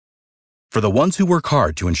For the ones who work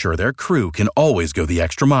hard to ensure their crew can always go the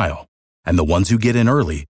extra mile, and the ones who get in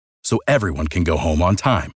early so everyone can go home on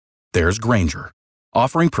time, there's Grainger,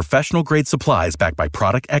 offering professional-grade supplies backed by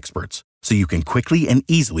product experts so you can quickly and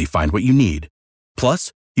easily find what you need.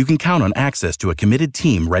 Plus, you can count on access to a committed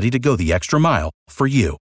team ready to go the extra mile for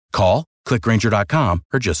you. Call, click Grainger.com,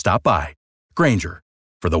 or just stop by. Grainger,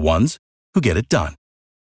 for the ones who get it done.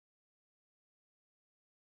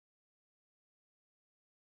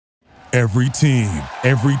 Every team,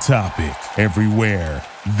 every topic, everywhere.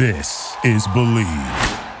 This is Believe.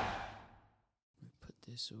 Put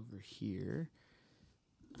this over here.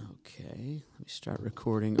 Okay, let me start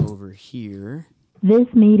recording over here.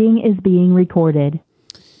 This meeting is being recorded.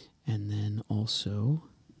 And then also...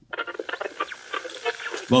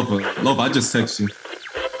 Lova, I just texted you.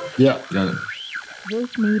 Yeah. Got it.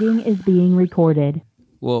 This meeting is being recorded.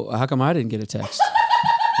 Well, how come I didn't get a text?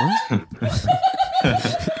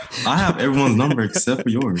 I have everyone's number except for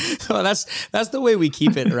yours. Well, that's the way we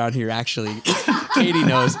keep it around here, actually. Katie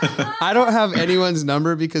knows. I don't have anyone's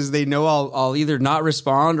number because they know I'll either not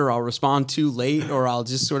respond or I'll respond too late or I'll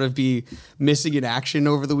just sort of be missing in action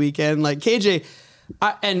over the weekend. Like KJ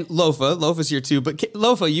and Lofa's here too. But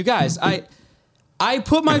Lofa, you guys, I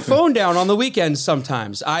put my phone down on the weekends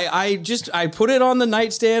sometimes. I put it on the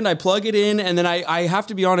nightstand, I plug it in, and then I have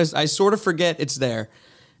to be honest, I sort of forget it's there.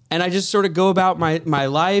 And I just sort of go about my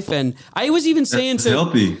life. And I was even saying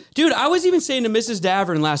dude, I was even saying to Mrs.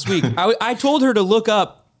 Davern last week, I told her to look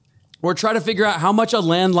up or try to figure out how much a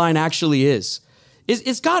landline actually is.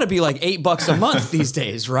 It's got to be like $8 a month these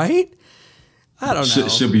days, right? I don't know.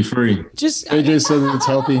 Should be free. Just AJ says it's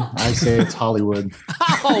healthy. I say it's Hollywood.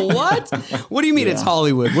 Oh, what? What do you mean it's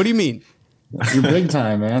Hollywood? What do you mean? You're big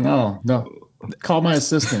time, man. Oh, no. Call my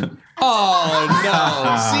assistant. Oh,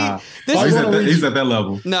 no. See, he's at that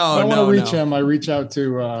level. No, I want to reach him. I reach out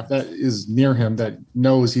to that is near him that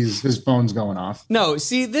knows his phone's going off. No,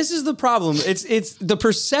 see, this is the problem. It's the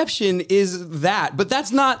perception is that, but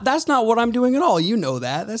that's not what I'm doing at all. You know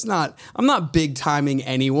that. I'm not big timing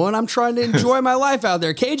anyone. I'm trying to enjoy my life out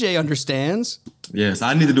there. KJ understands. Yes,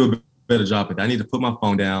 I need to do a better job at that. I need to put my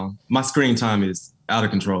phone down. My screen time is out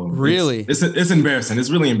of control. Really? It's embarrassing.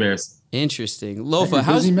 It's really embarrassing. Interesting. Lofa,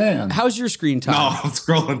 how's your screen time? No, I'm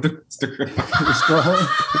scrolling through Instagram. You're scrolling?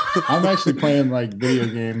 I'm actually playing like video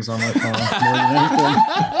games on my phone more than anything.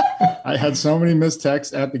 I had so many missed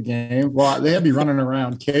texts at the game. Well, they had me running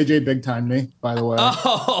around. KJ big timed me, by the way.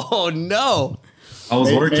 Oh, no. I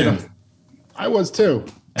was working. I was too.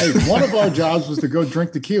 Hey, one of our jobs was to go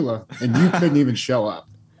drink tequila, and you couldn't even show up.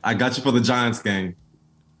 I got you for the Giants game.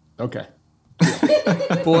 Okay.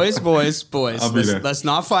 Boys. Let's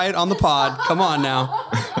not fight on the pod. Come on now.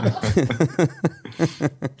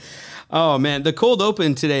 Oh, man. The cold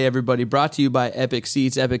open today, everybody, brought to you by Epic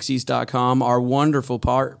Seats, EpicSeats.com, our wonderful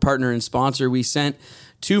partner and sponsor. We sent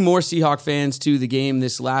 2 more Seahawk fans to the game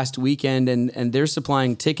this last weekend, and they're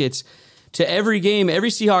supplying tickets to every game,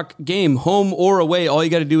 every Seahawk game, home or away. All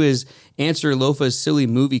you got to do is answer Lofa's silly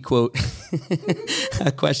movie quote,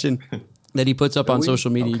 a question that he puts up on social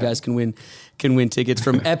media. Okay. You guys can win tickets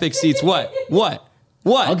from Epic Seats. What?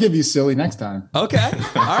 I'll give you silly next time. Okay.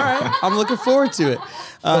 All right. I'm looking forward to it.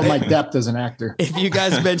 My depth as an actor. If you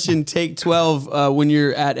guys mention Take 12 when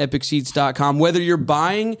you're at EpicSeats.com, whether you're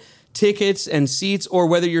buying tickets and seats or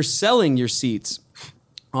whether you're selling your seats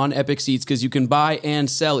on Epic Seats, because you can buy and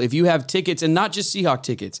sell. If you have tickets, and not just Seahawk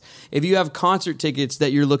tickets, if you have concert tickets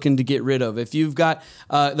that you're looking to get rid of, if you've got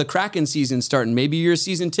the Kraken season starting, maybe you're a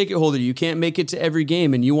season ticket holder, you can't make it to every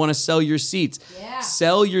game, and you want to sell your seats. Yeah.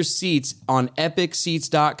 Sell your seats on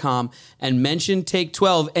EpicSeats.com and mention Take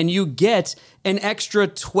 12, and you get an extra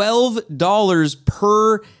 $12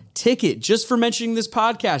 per ticket just for mentioning this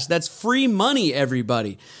podcast. That's free money,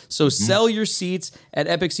 everybody. So sell your seats at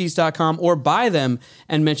EpicSeats.com or buy them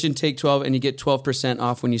and mention Take 12, and you get 12%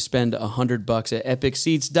 off when you spend $100 at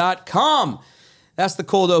EpicSeats.com. That's the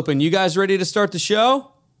cold open. You guys ready to start the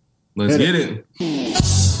show? Let's get it.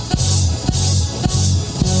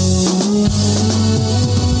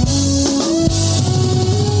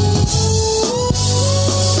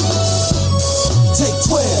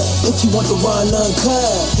 If you want the run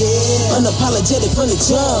uncut, unapologetic from the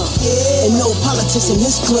jump, and no politics in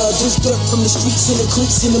this club, just dirt from the streets and the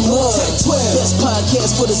creeks in the mud. Best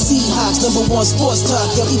podcast for the Seahawks, #1 sports talk,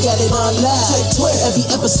 yeah, we got it on live. Every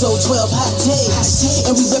episode 12 hot takes,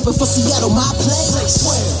 and we reppin' for Seattle, my place.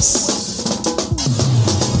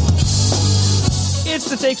 It's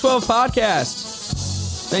the Take 12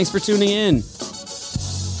 podcast. Thanks for tuning in.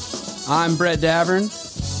 I'm Brett Davern.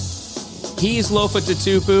 He's Lofa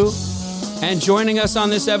Tatupu, and joining us on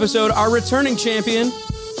this episode, our returning champion,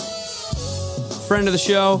 friend of the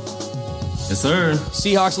show, Yes, sir.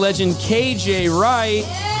 Seahawks legend KJ Wright.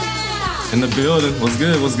 In the building. What's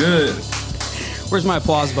good? What's good? Where's my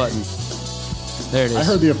applause button? There it is. I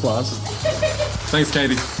heard the applause. Thanks,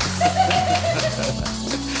 Katie.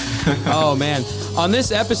 Oh, man. On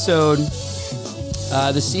this episode,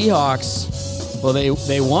 the Seahawks, well,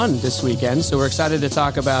 they won this weekend, so we're excited to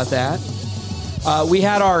talk about that. We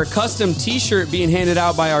had our custom T-shirt being handed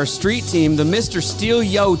out by our street team, the Mr. Steel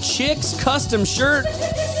Yo Chicks custom shirt.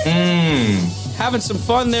 Having some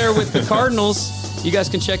fun there with the Cardinals. You guys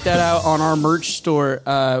can check that out on our merch store.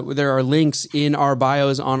 There are links in our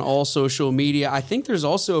bios on all social media. I think there's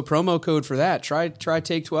also a promo code for that. Try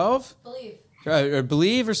Take 12?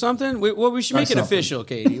 Believe or something? We should make it official,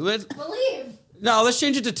 Katie. Believe. No, let's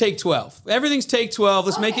change it to Take 12. Everything's Take 12.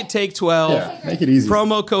 Let's make it Take 12. Yeah, make it easy.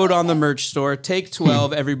 Promo code on the merch store. Take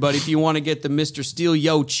 12, everybody. If you want to get the Mr. Steel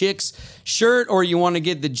Yo Chicks shirt or you want to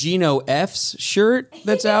get the Geno F's shirt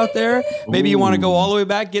that's out there. Maybe you want to go all the way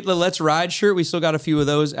back, get the Let's Ride shirt. We still got a few of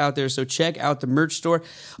those out there, so check out the merch store.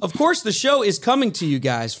 Of course, the show is coming to you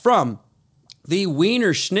guys from the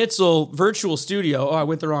Wiener Schnitzel Virtual Studio. Oh, I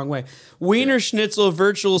went the wrong way. Wiener Schnitzel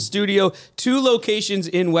Virtual Studio, 2 locations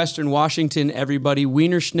in Western Washington, everybody.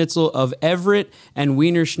 Wiener Schnitzel of Everett and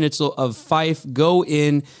Wiener Schnitzel of Fife. Go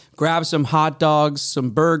in, grab some hot dogs,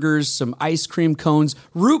 some burgers, some ice cream cones,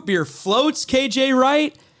 root beer floats, KJ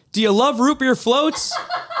Wright. Do you love root beer floats?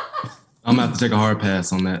 I'm going to have to take a hard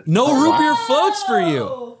pass on that. No root beer floats for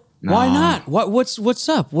you. No. Why not? What's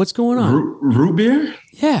up? What's going on? Root beer?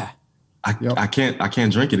 Yeah. I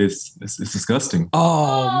can't drink it. It's disgusting.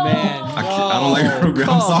 Oh man, I don't like root beer.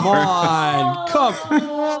 I'm sorry.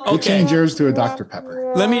 Come. We'll change yours to a Dr.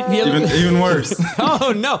 Pepper. Let me even worse.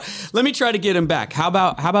 Oh no. Let me try to get him back. How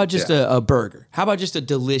about just a burger? How about just a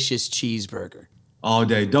delicious cheeseburger? All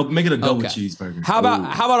day. Make it a double cheeseburger. How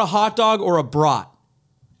about a hot dog or a brat?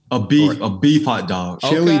 A beef hot dog.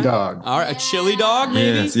 Chili dog. All right, a chili dog,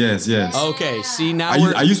 maybe? Yes. Okay, see now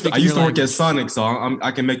I used to work at Sonic, so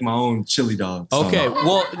I can make my own chili dog. So. Okay,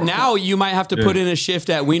 well now you might have to put in a shift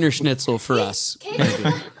at Wiener Schnitzel for us. KJ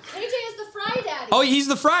is the Fry Daddy. Oh, he's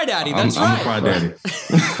the Fry Daddy. That's I'm right. the Fry Daddy.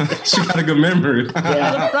 She got a good memory. The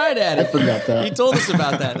Fry Daddy. I forgot that. He told us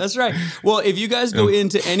about that. That's right. Well, if you guys go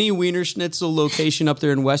into any Wiener Schnitzel location up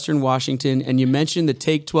there in Western Washington and you mention the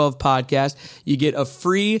Take 12 podcast, you get a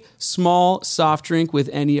free small soft drink with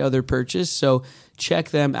any other purchase. So check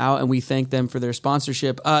them out, and we thank them for their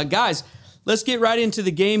sponsorship. Guys, let's get right into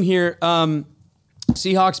the game here.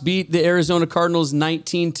 Seahawks beat the Arizona Cardinals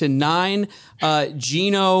 19-9.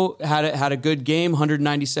 Geno had a good game,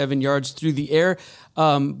 197 yards through the air.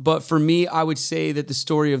 But for me, I would say that the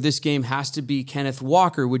story of this game has to be Kenneth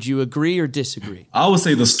Walker. Would you agree or disagree? I would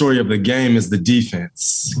say the story of the game is the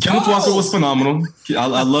defense. Kenneth Walker was phenomenal.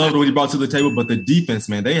 I loved what he brought to the table, but the defense,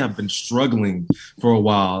 man, they have been struggling for a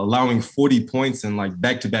while, allowing 40 points in like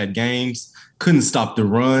back-to-back games. Couldn't stop the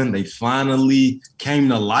run. They finally came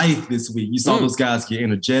to life this week. You saw those guys get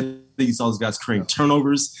energetic. You saw those guys create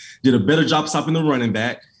turnovers, did a better job stopping the running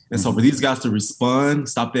back. And so for these guys to respond,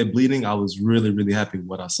 stop that bleeding, I was really, really happy with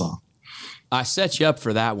what I saw. I set you up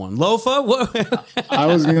for that one. Lofa? What? I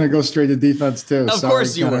was going to go straight to defense, too. Of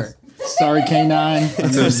course you were. Sorry, K9.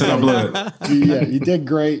 It's in our blood. Yeah, you did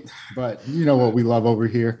great, but you know what we love over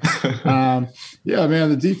here. Yeah, man,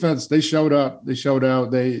 the defense, they showed up. They showed out.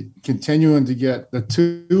 They continuing to get the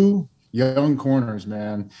 2 young corners,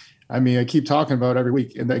 man. I mean, I keep talking about it every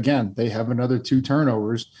week. And again, they have another 2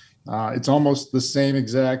 turnovers. It's almost the same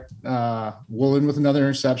exact Woolen with another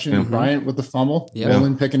interception, Bryant with the fumble,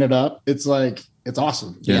 Woolen picking it up. It's like, it's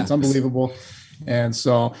awesome. Yeah. It's unbelievable. And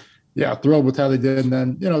so, yeah, thrilled with how they did. And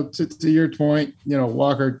then, to your point,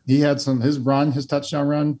 Walker, he had his touchdown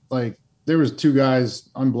run, like there was 2 guys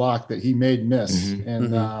unblocked that he made miss.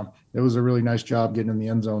 And it was a really nice job getting in the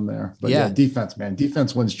end zone there. But defense, man.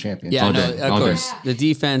 Defense wins champions. Yeah, of course. The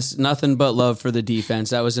defense, nothing but love for the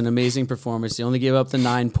defense. That was an amazing performance. They only gave up the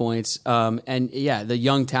 9 points. The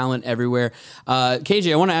young talent everywhere.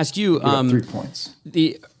 KJ, I want to ask you. 3 points.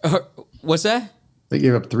 What's that? They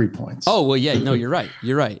gave up 3 points. Oh, well, yeah. No, you're right.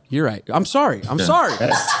 I'm sorry. I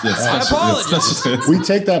apologize. We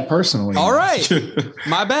take that personally. All right.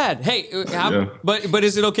 My bad. Hey, but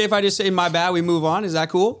is it okay if I just say my bad, we move on? Is that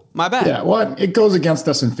cool? My bad. Yeah, well, it goes against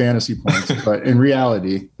us in fantasy points, but in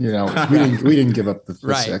reality, we didn't give up the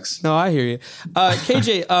 6. No, I hear you.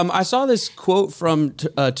 KJ, I saw this quote from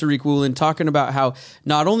Tariq Woolen talking about how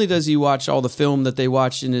not only does he watch all the film that they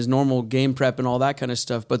watch in his normal game prep and all that kind of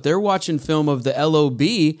stuff, but they're watching film of the LOB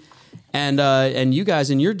and you guys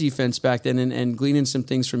in your defense back then and gleaning some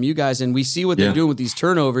things from you guys. And we see what they're doing with these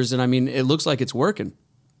turnovers. And I mean, it looks like it's working.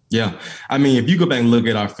 Yeah. I mean, if you go back and look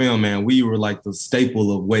at our film, man, we were like the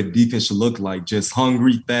staple of what defense should look like. Just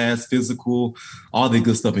hungry, fast, physical, all the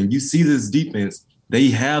good stuff. And you see this defense, they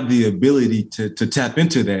have the ability to tap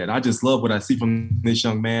into that. I just love what I see from this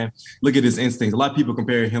young man. Look at his instincts. A lot of people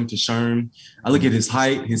compare him to Sherm. I look at his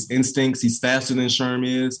height, his instincts. He's faster than Sherm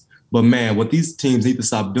is. But, man, what these teams need to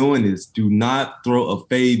stop doing is do not throw a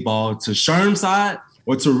fade ball to Sherm's side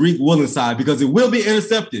or to Reek Willen's side because it will be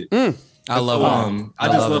intercepted. I love it. I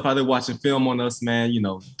just love how they're watching film on us, man. You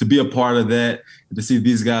know, to be a part of that, to see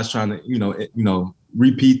these guys trying to,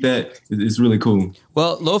 repeat that is really cool.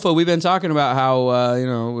 Well, Lofa, we've been talking about how,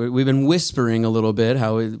 we've been whispering a little bit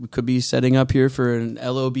how it could be setting up here for an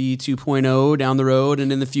LOB 2.0 down the road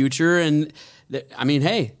and in the future. And I mean,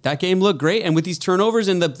 hey, that game looked great. And with these turnovers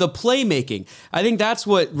and the playmaking, I think that's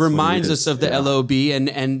what reminds us of the LOB.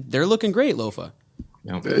 And they're looking great, Lofa.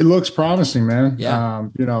 Yeah. It looks promising, man. Yeah.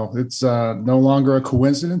 It's no longer a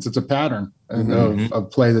coincidence. It's a pattern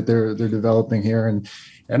of play that they're developing here. And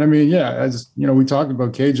I mean, yeah, as you know, we talked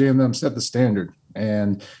about KJ and them set the standard.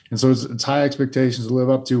 And so it's high expectations to live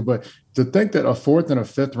up to. But to think that a fourth and a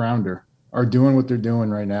fifth rounder are doing what they're doing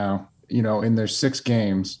right now, in their 6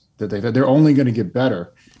 games that they've had, they're only going to get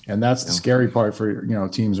better. And that's the scary part for,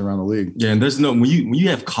 teams around the league. Yeah, and there's when you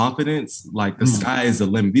have confidence, like the sky is the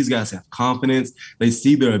limit. These guys have confidence. They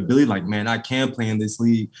see their ability, like, man, I can play in this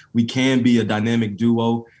league. We can be a dynamic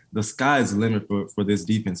duo. The sky is the limit for this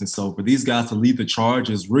defense. And so for these guys to lead the charge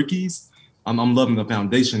as rookies, I'm loving the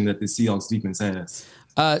foundation that the Seahawks defense has.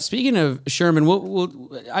 Speaking of Sherman,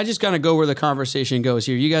 I just kind of go where the conversation goes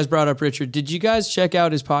here. You guys brought up Richard. Did you guys check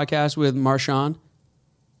out his podcast with Marshawn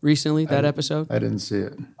recently, that episode? I didn't see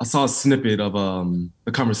it. I saw a snippet of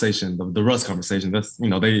the conversation, the Russ conversation. That's, they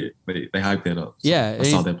hyped that up. So yeah. I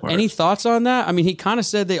saw that part. Any thoughts on that? I mean, he kind of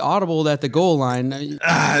said they audibled at the goal line.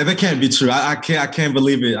 That can't be true. I can't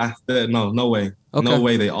believe it. No way. Okay. No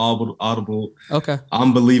way they audible. Okay.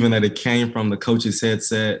 I'm believing that it came from the coach's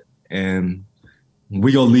headset, and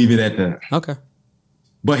we gonna leave it at that. Okay.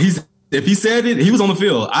 But if he said it, he was on the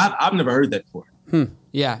field. I've never heard that before.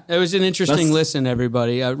 Yeah, it was an interesting listen,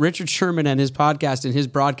 everybody. Richard Sherman and his podcast and his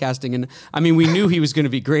broadcasting, and I mean, we knew he was going to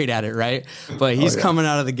be great at it, right? But he's coming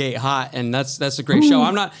out of the gate hot, and that's a great show.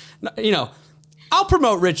 I'm not, I'll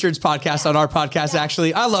promote Richard's podcast on our podcast.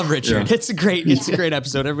 Actually, I love Richard. Yeah. It's a great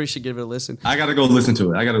episode. Everybody should give it a listen. I got to go listen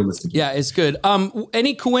to it. Yeah, it's good.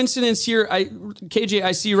 Any coincidence here? KJ,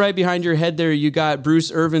 I see right behind your head there, you got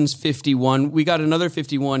Bruce Irvin's 51. We got another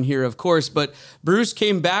 51 here, of course, but Bruce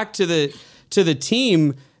came back to the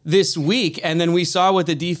team this week, and then we saw what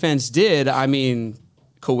the defense did. I mean,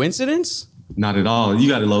 coincidence? Not at all. You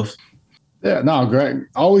got it, Loaf. Yeah, no, great.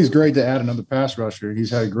 Always great to add another pass rusher. He's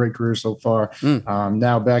had a great career so far.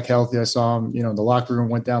 Now back healthy. I saw him, the locker room,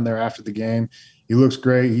 went down there after the game. He looks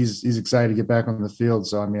great. He's excited to get back on the field.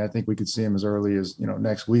 So, I mean, I think we could see him as early as,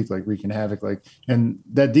 next week, like wreaking havoc. And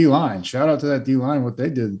that D-line, shout out to that D-line, what they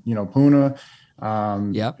did, Puna.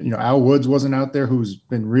 Al Woods wasn't out there, who's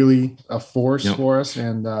been really a force for us.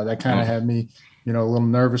 And that kind of had me, a little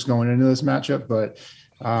nervous going into this matchup. But,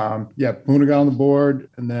 Puna got on the board.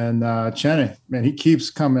 And then Cheney, man, he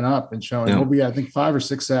keeps coming up and showing. He'll be, I think, 5 or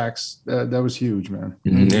 6 sacks. That was huge, man.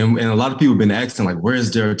 Mm-hmm. And a lot of people have been asking, like,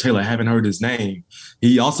 where's Darrell Taylor? I haven't heard his name.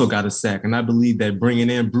 He also got a sack. And I believe that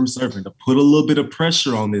bringing in Bruce Irvin to put a little bit of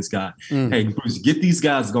pressure on this guy. Hey, Bruce, get these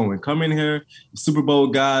guys going. Come in here, Super Bowl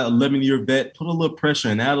guy, 11-year vet, put a little pressure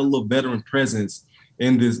and add a little veteran presence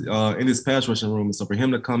in this pass rushing room. And so for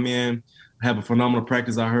him to come in, have a phenomenal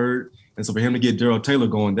practice, I heard. And so for him to get Darrell Taylor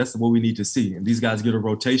going, that's what we need to see. And these guys get a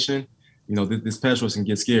rotation. This pass rush can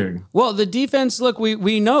get scary. Well, the defense, look,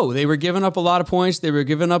 we know they were giving up a lot of points. They were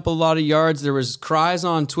giving up a lot of yards. There was cries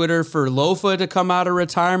on Twitter for Lofa to come out of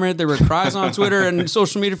retirement. There were cries on Twitter and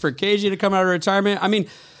social media for KJ to come out of retirement. I mean,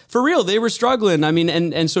 for real, they were struggling. I mean,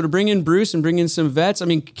 and so to bring in Bruce and bring in some vets. I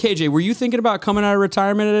mean, KJ, were you thinking about coming out of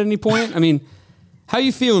retirement at any point? I mean, how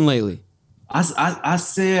you feeling lately? I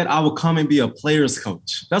said I would come and be a player's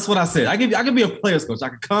coach. That's what I said. I could be a player's coach. I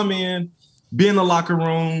could come in, be in the locker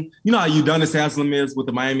room. You know how Udonis Haslem is with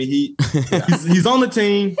the Miami Heat. He's on the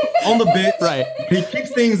team, on the bench. Right. He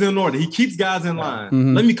keeps things in order. He keeps guys in line.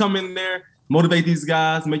 Mm-hmm. Let me come in there, motivate these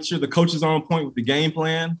guys, make sure the coaches are on point with the game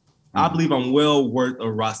plan. I believe I'm well worth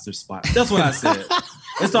a roster spot. That's what I said.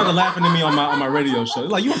 They started laughing at me on my radio show. They're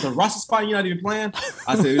like, you want the roster spot and you're not even playing?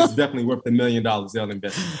 I said, it's definitely worth $1 million they'll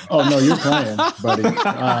invest in. Oh, no, you're playing, buddy.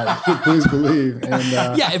 Please believe. And,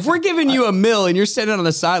 if we're giving you $1 million and you're standing on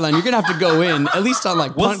the sideline, you're going to have to go in, at least on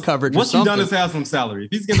punt coverage or something. What you done is have some salary.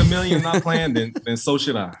 If he's getting $1 million and not playing, then so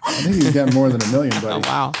should I. I think he's getting more than $1 million, buddy. Oh,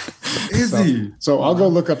 wow. Is he? So I'll go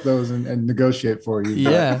look up those and negotiate for you.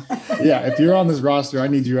 Yeah. Yeah. If you're on this roster, I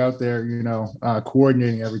need you out there,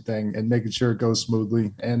 coordinating everything and making sure it goes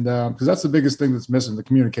smoothly. And because that's the biggest thing that's missing, the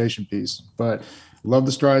communication piece. But love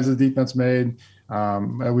the strides the defense made.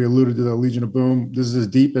 We alluded to the Legion of Boom. This is as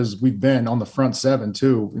deep as we've been on the front seven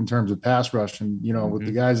too, in terms of pass rush. And, with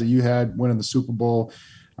the guys that you had winning the Super Bowl,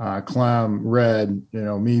 Clem, Red,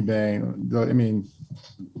 me, Bang.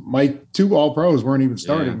 Mike, 2 All-Pros weren't even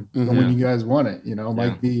starting when you guys won it,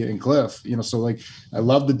 Mike B and Cliff, so I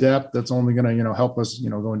love the depth. That's only going to, help us,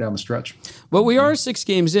 going down the stretch. Well, we are 6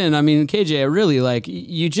 games in. I mean, KJ, I really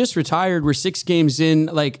you just retired. We're 6 games in.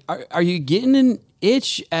 Are you getting an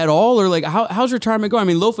itch at all? Or how's retirement going? I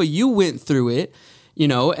mean, Lofa, you went through it,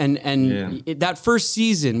 and that first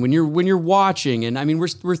season when you're watching, and I mean, we're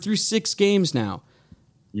through 6 games now.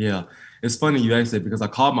 Yeah. It's funny you asked that because I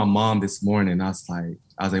called my mom this morning. I was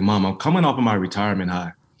like, Mom, I'm coming off of my retirement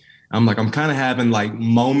high. I'm kind of having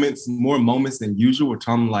more moments than usual, which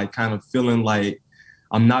I'm kind of feeling like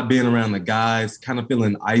I'm not being around the guys, kind of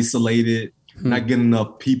feeling isolated, not getting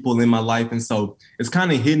enough people in my life. And so it's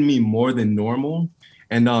kind of hitting me more than normal.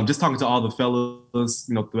 And just talking to all the fellas,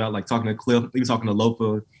 throughout, talking to Cliff, even talking to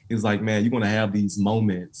Lofa, he was like, man, you're going to have these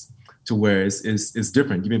moments to where it's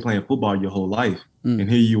different. You've been playing football your whole life. And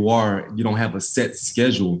here you are, you don't have a set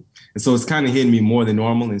schedule. And so it's kind of hitting me more than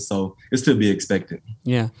normal. And so it's to be expected.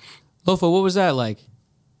 Yeah. Lofa, what was that like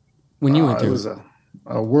when you went through? It was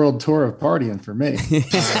a world tour of partying for me.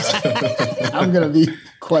 I'm going to be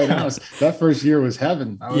quite honest. That first year was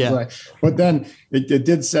heaven. I was but then it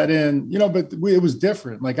did set in, but it was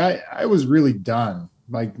different. I was really done.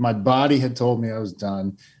 My body had told me I was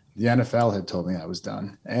done. The NFL had told me I was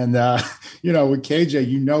done. And, with KJ,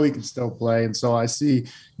 he can still play. And so I see,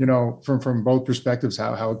 from both perspectives,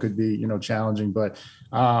 how it could be, challenging. But,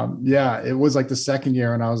 it was the second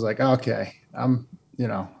year and I was like, okay,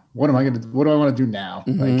 what do I want to do now?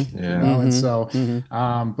 And so,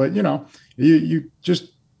 but,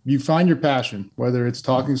 you find your passion, whether it's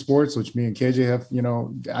talking sports, which me and KJ have,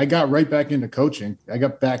 I got right back into coaching. I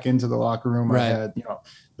got back into the locker room. Right. I had,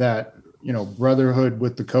 that, brotherhood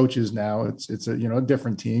with the coaches now. It's a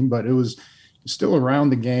different team, but it was still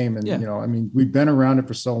around the game. And, we've been around it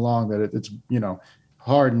for so long that it's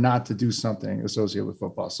hard not to do something associated with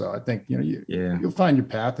football. So I think, you'll find your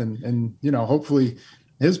path and hopefully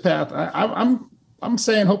his path, I'm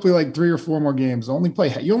saying hopefully 3 or 4 more games.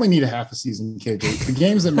 You only need a half a season, KJ. The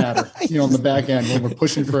games that matter, on the back end when we're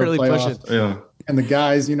pushing for really a playoff. Yeah. And the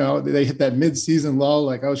guys, they hit that mid-season lull,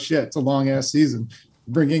 oh shit, it's a long ass season.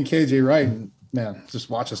 Bring in KJ Wright and man, just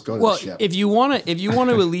watch us go to the ship. If you want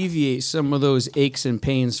to alleviate some of those aches and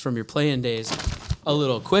pains from your playing days a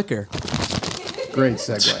little quicker, great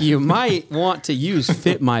segue. You might want to use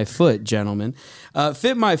Fit My Foot, gentlemen.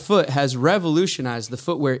 Fit My Foot has revolutionized the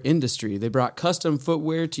footwear industry. They brought custom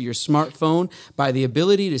footwear to your smartphone by the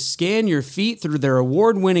ability to scan your feet through their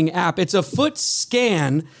award-winning app. It's a foot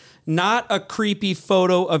scan, not a creepy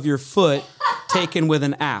photo of your foot taken with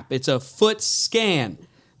an app. It's a foot scan.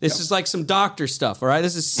 This is like some doctor stuff, all right?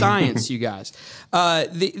 This is science, you guys.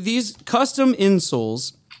 These custom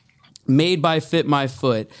insoles made by Fit My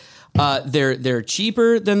Foot, they're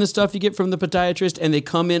cheaper than the stuff you get from the podiatrist, and they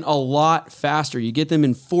come in a lot faster. You get them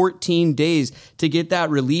in 14 days to get that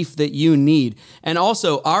relief that you need. And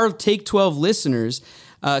also, our Take 12 listeners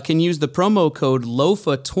can use the promo code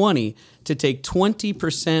LOFA20 to take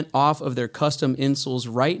 20% off of their custom insoles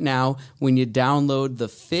right now when you download the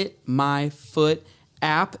Fit My Foot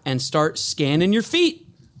app and start scanning your feet.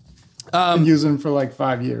 Been using them for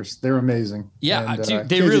 5 years. They're amazing. Yeah, and,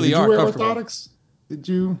 they KJ, really are. Did you wear orthotics? Did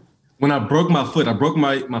you? When I broke my foot,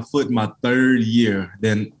 my foot in my 3rd year.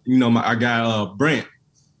 Then our guy Brent,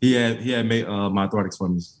 he had made my orthotics for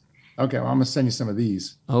me. Okay, well, I'm gonna send you some of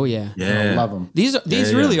these. Oh yeah, I love them. These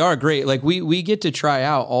really are great. We get to try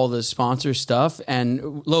out all the sponsor stuff. And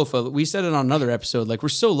Lofa, we said it on another episode. We're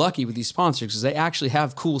so lucky with these sponsors because they actually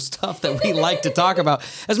have cool stuff that we like to talk about.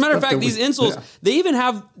 As a matter of fact, these insoles they even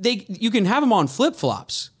have you can have them on flip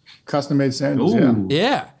flops, custom made sandals.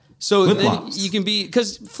 Yeah. So then you can be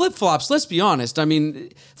because flip flops. Let's be honest. I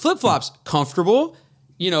mean, flip flops comfortable.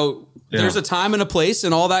 There's a time and a place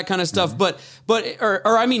and all that kind of stuff. Mm-hmm. But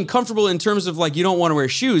I mean, comfortable in terms of you don't want to wear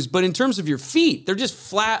shoes, but in terms of your feet, they're just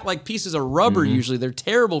flat pieces of rubber. Mm-hmm. Usually they're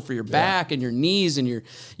terrible for your back and your knees and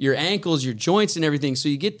your ankles, your joints and everything. So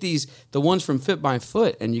you get the ones from Fit My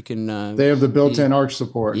Foot and you can, they have the built-in arch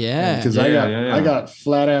support. Yeah. Because I got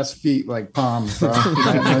flat ass feet like palms. Bro.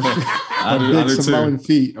 big Samoan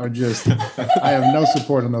feet are just, I have no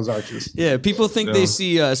support on those arches. Yeah, people think they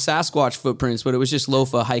see Sasquatch footprints, but it was just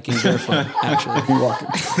Lofa hiking barefoot, actually.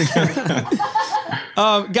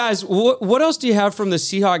 Guys, what else do you have from the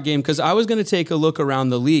Seahawks game? Because I was going to take a look around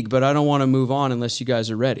the league, but I don't want to move on unless you guys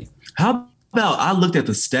are ready. How about I looked at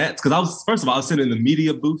the stats? Because I was sitting in the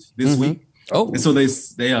media booth this week. Oh, and so they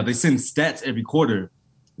send stats every quarter.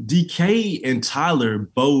 DK and Tyler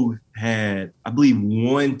both had, I believe,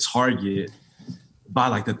 one target by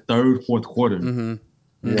like the third, fourth quarter. Mm-hmm.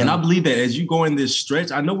 Yeah. And I believe that as you go in this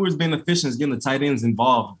stretch, I know we're being efficient getting the tight ends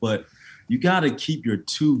involved, but you got to keep your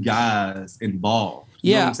two guys involved.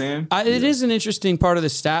 You know what I'm saying? It is an interesting part of the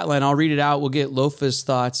stat line. I'll read it out. We'll get Lofa's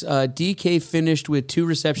thoughts. DK finished with 2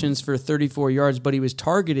 receptions for 34 yards, but he was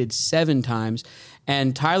targeted 7 times.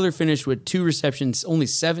 And Tyler finished with 2 receptions, only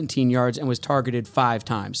 17 yards, and was targeted 5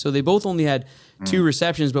 times. So they both only had 2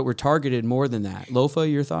 receptions, but were targeted more than that.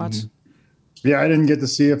 Lofa, your thoughts? Mm-hmm. Yeah, I didn't get to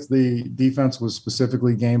see if the defense was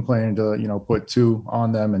specifically game planning to, put 2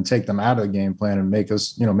 on them and take them out of the game plan and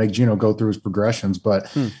make Geno go through his progressions. But,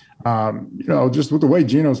 just with the way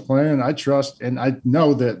Geno's playing, I trust and I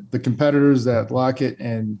know that the competitors that Lockett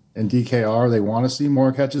and DK are, they want to see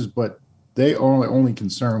more catches, but they are only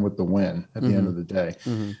concerned with the win at the end of the day.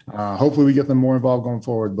 Mm-hmm. Hopefully we get them more involved going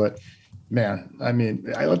forward. But, man,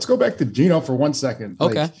 let's go back to Geno for 1 second.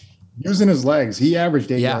 Okay. Using his legs, he averaged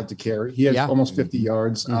 8 yards to carry. He had almost 50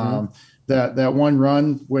 yards. Mm-hmm. That one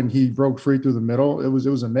run when he broke free through the middle, it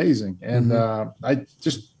was amazing. And I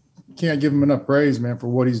just can't give him enough praise, man, for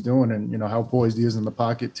what he's doing and how poised he is in the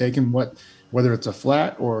pocket, taking whether it's a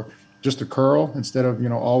flat or just a curl instead of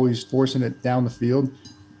always forcing it down the field.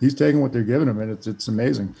 He's taking what they're giving him, and it's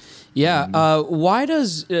amazing. Yeah. Why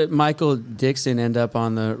does Michael Dixon end up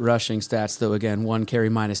on the rushing stats though? Again, 1 carry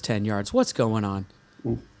minus 10 yards. What's going on?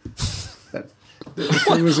 What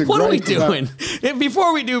are we doing?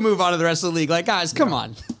 Before we do move on to the rest of the league, guys, come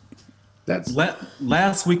on. That's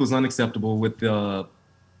last week was unacceptable with the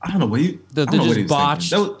I don't know what he the just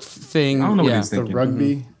botched thing. I don't know what he was thinking. The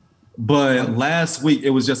rugby. Mm-hmm. But last week it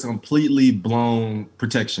was just a completely blown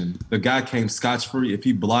protection. The guy came scotch-free. If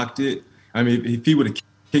he blocked it, if he would have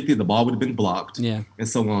kicked it, the ball would have been blocked. Yeah. And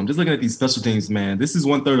so just looking at these special teams, man, this is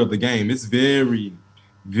 1/3 of the game. It's very,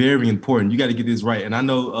 very important. You got to get this right. And I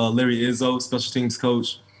know Larry Izzo, special teams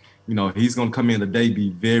coach, he's going to come in today be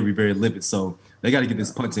very, very livid. So they got to get this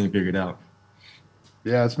punt team figured out.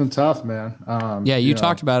 Yeah, it's been tough, man. You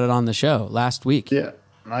talked about it on the show last week. Yeah.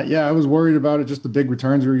 I was worried about it, just the big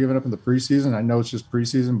returns we were giving up in the preseason. I know it's just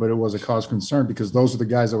preseason, but it was a cause of concern because those are the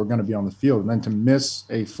guys that were going to be on the field. And then to miss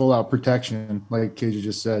a full-out protection, like KJ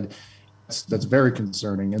just said, that's very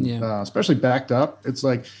concerning. And especially backed up, it's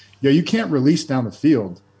like, you can't release down the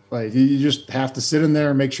field. You just have to sit in there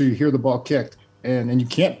and make sure you hear the ball kicked. And you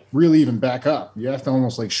can't really even back up. You have to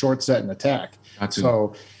almost short set and attack.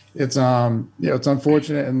 So it's it's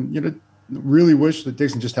unfortunate, and really wish that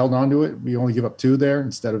Dixon just held on to it. We only give up 2 there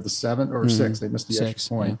instead of the 7 or 6. They missed the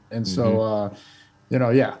extra point. Yeah. And so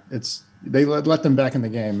it's they let them back in the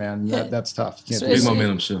game, man. That's tough. You can't big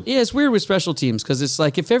momentum shift. Yeah, it's weird with special teams because it's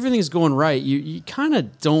like if everything's going right, you kind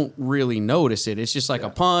of don't really notice it. It's just like a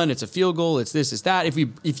punt, it's a field goal, it's this, it's that. If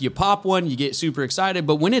you pop one, you get super excited.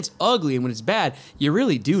 But when it's ugly and when it's bad, you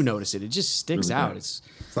really do notice it. It just sticks really out. It's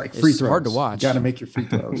like free throws. Hard to watch. You got to make your free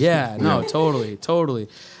throws. Totally.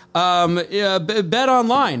 Bet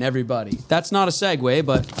online, everybody. That's not a segue,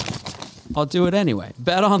 but I'll do it anyway.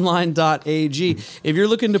 BetOnline.ag. If you're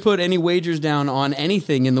looking to put any wagers down on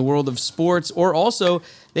anything in the world of sports, or also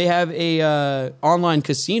they have a online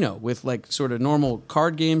casino with sort of normal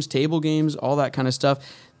card games, table games, all that kind of stuff.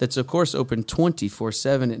 That's of course open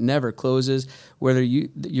 24/7. It never closes. Whether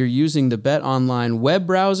you're using the BetOnline web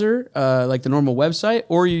browser, like the normal website,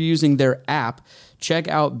 or you're using their app. Check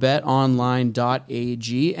out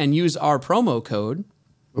betonline.ag and use our promo code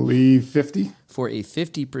BELIEVE50 for a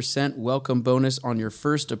 50% welcome bonus on your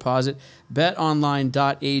first deposit.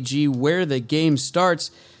 betonline.ag, where the game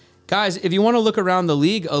starts. Guys, if you want to look around the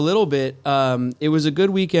league a little bit, it was a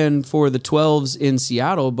good weekend for the 12s in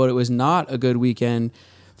Seattle, but it was not a good weekend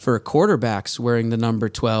for quarterbacks wearing the number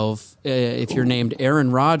 12. If you're named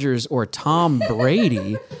Aaron Rodgers or Tom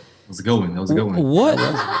Brady. That was a good one.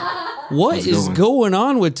 What is going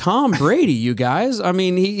on with Tom Brady, you guys?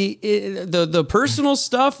 The personal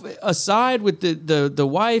stuff aside with the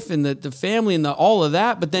wife and the family and all of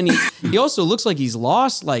that, but then he also looks like he's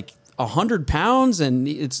lost 100 pounds and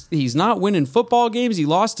he's not winning football games. He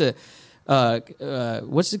lost to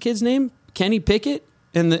what's the kid's name? Kenny Pickett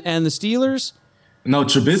and the Steelers. No,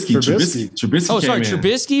 Trubisky. Oh, came sorry, in.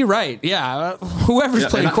 Trubisky. Right? Yeah, whoever's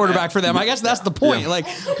playing quarterback for them. I guess that's the point. Yeah. Like,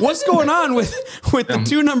 what's going on with the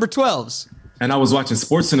two number 12s? And I was watching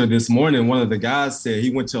SportsCenter this morning. One of the guys said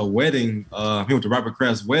he went to a wedding. He went to Robert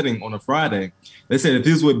Kraft's wedding on a Friday. They said if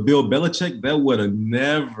he was with Bill Belichick, that would have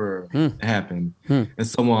never happened. And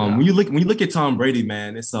so when you look at Tom Brady,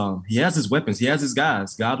 man, it's he has his weapons. He has his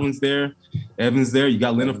guys. Godwin's there, Evans there. You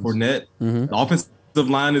got Leonard Fournette. The offensive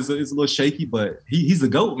line is a little shaky, but he's the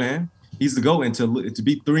GOAT, man. He's the GOAT. And to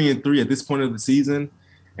be 3-3 at this point of the season.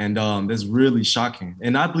 And that's really shocking.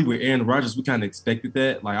 And I believe with Aaron Rodgers, we kind of expected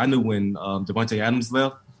that. Like I knew when Devontae Adams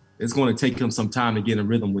left, it's going to take him some time to get in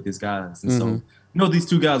rhythm with his guys. And so, these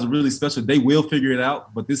two guys are really special. They will figure it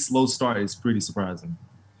out, but this slow start is pretty surprising.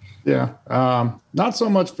 Yeah. Not so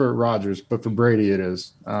much for Rodgers, but for Brady it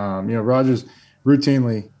is. Rodgers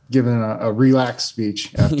routinely given a relaxed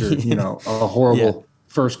speech after, a horrible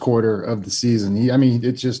first quarter of the season.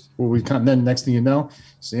 It's just then next thing you know,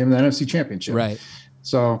 see him in the NFC Championship. Right.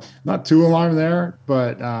 So not too alarmed there,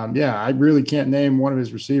 but I really can't name one of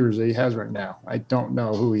his receivers that he has right now. I don't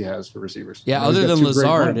know who he has for receivers. Yeah, other than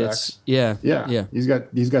Lazard, it's yeah. He's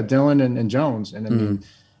got Dillon and Jones, and I mean,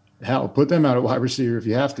 hell, put them out at wide receiver if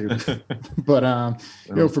you have to. But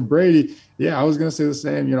for Brady, I was gonna say the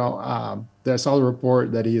same. I saw the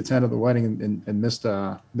report that he attended the wedding and missed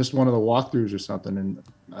one of the walkthroughs or something, and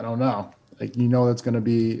I don't know. Like that's going to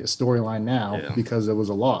be a storyline now because it was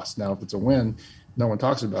a loss. Now, if it's a win, no one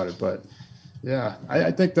talks about it, but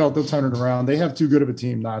I think they'll turn it around. They have too good of a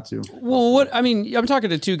team not to. Well, I'm talking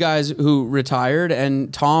to two guys who retired,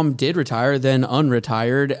 and Tom did retire, then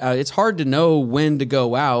unretired. It's hard to know when to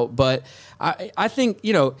go out, but I think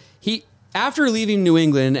he. After leaving New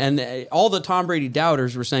England, and all the Tom Brady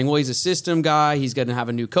doubters were saying, well, he's a system guy. He's going to have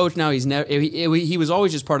a new coach now. He was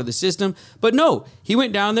always just part of the system. But no, he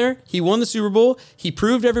went down there. He won the Super Bowl. He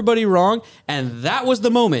proved everybody wrong. And that was the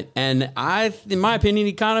moment. And in my opinion,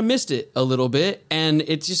 he kind of missed it a little bit. And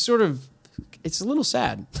it's just it's a little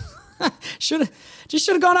sad. should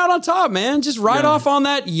have gone out on top, man. Just ride off on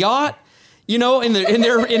that yacht. In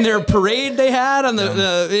their parade they had on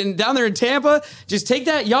down there in Tampa, just take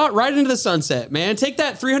that yacht right into the sunset, man. Take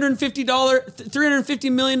that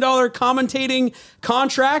 $350 million commentating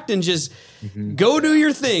contract and just go do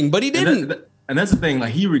your thing. But he didn't. And that's the thing.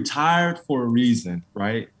 Like he retired for a reason,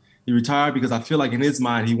 right? He retired because I feel like in his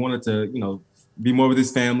mind he wanted to, be more with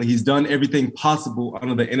his family. He's done everything possible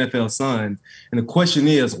under the NFL sun. And the question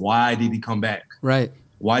is, why did he come back? Right.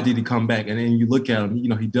 Why did he come back? And then you look at him,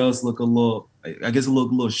 he does look a little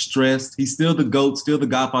stressed. He's still the GOAT, still the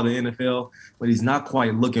godfather of the NFL, but he's not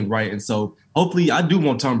quite looking right. And so hopefully I do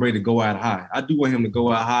want Tom Brady to go out high. I do want him to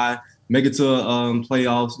go out high, make it to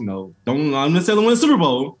playoffs, don't necessarily win a Super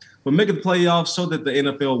Bowl, but make it the playoffs, show that the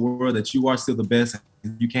NFL world that you are still the best.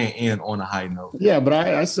 You can't end on a high note. Yeah, but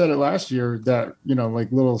I said it last year that,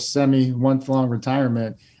 like little semi-month-long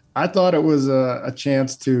retirement, I thought it was a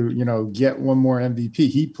chance to, get one more MVP.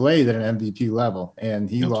 He played at an MVP level, and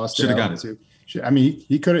he lost it. Should have got it.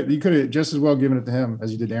 He could have just as well given it to him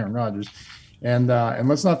as he did Aaron Rodgers. And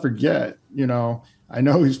let's not forget, I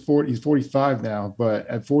know he's 45 now, but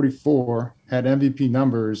at 44 had MVP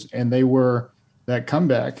numbers, and they were that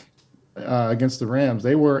comeback against the Rams.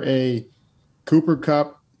 They were a Cooper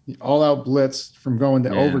Kupp all-out blitz from going to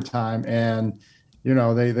overtime, and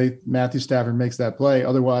they Matthew Stafford makes that play.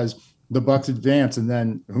 Otherwise, the Bucs advance, and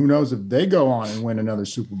then who knows if they go on and win another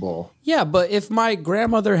Super Bowl. Yeah, but if my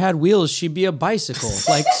grandmother had wheels, she'd be a bicycle.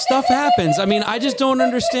 Like, stuff happens. I mean, I just don't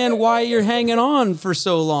understand why you're hanging on for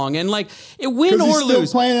so long. And it win or he's lose,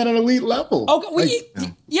 still playing at an elite level. Okay,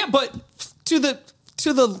 but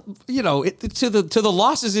to the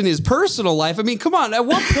losses in his personal life. I mean, come on. At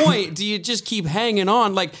what point do you just keep hanging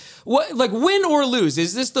on? Like win or lose?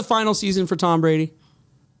 Is this the final season for Tom Brady?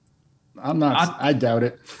 I'm not. I doubt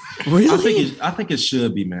it. Really? I think it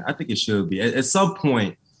should be, man. I think it should be. At some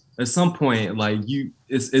point, it's time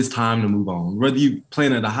to move on. Whether you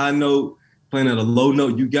playing at a high note, playing at a low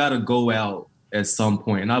note, you got to go out at some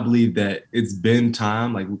point. And I believe that it's been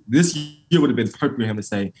time. Like this year would have been perfect for him to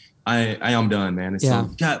say, I am done, man. And so,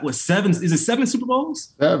 God, what, 7? Is it 7 Super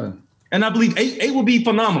Bowls? 7. And I believe 8 will be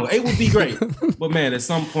phenomenal. 8 will be great. But man, at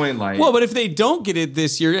some point, but if they don't get it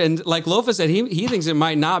this year, and like Lofa said, he thinks it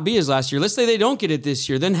might not be his last year. Let's say they don't get it this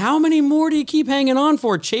year, then how many more do you keep hanging on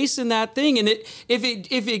for, chasing that thing? And if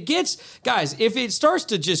it starts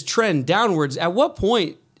to just trend downwards, at what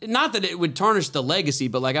point? Not that it would tarnish the legacy,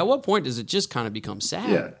 but at what point does it just kind of become sad?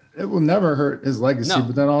 Yeah, it will never hurt his legacy. No.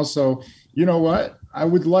 But then also, you know what? I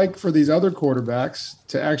would like for these other quarterbacks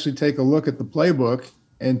to actually take a look at the playbook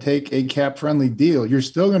and take a cap-friendly deal. You're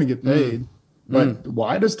still going to get paid. But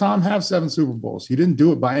why does Tom have 7 Super Bowls? He didn't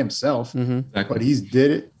do it by himself, but he's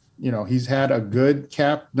did it. You know, he's had a good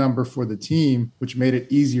cap number for the team, which made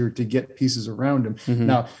it easier to get pieces around him.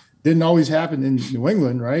 Now, didn't always happen in New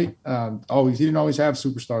England, right? He didn't always have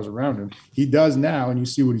superstars around him. He does now, and you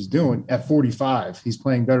see what he's doing at 45. He's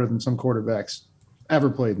playing better than some quarterbacks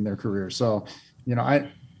ever played in their career. So, you know,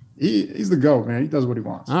 he's the GOAT, man. He does what he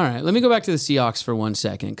wants. All right, let me go back to the Seahawks for 1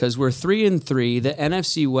 second, because we're 3-3. The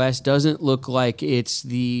NFC West doesn't look like it's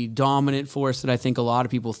the dominant force that I think a lot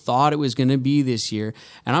of people thought it was going to be this year,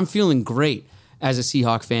 and I'm feeling great as a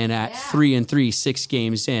Seahawk fan at 3-3, 6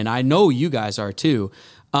 games in. I know you guys are too.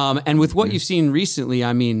 And with what you've seen recently,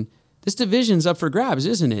 I mean, this division's up for grabs,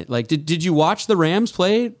 isn't it? Like, did you watch the Rams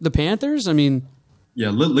play the Panthers? I mean, yeah,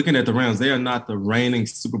 looking at the Rams, they are not the reigning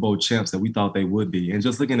Super Bowl champs that we thought they would be. And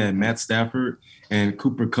just looking at Matt Stafford and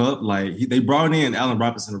Cooper Kupp, like they brought in Allen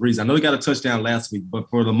Robinson. I know he got a touchdown last week, but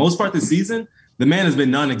for the most part this season, the man has been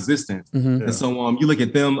non-existent. And so you look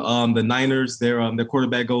at them, the Niners, their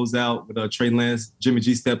quarterback goes out with Trey Lance, Jimmy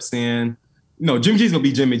G steps in. You know, Jimmy G's gonna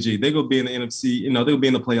be Jimmy G. They're gonna be in the NFC. You know, they'll be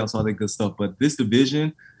in the playoffs, all that good stuff. But this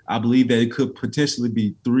division, I believe that it could potentially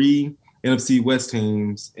be 3 NFC West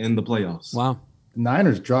teams in the playoffs. wow.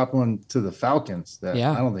 Niners drop one to the Falcons that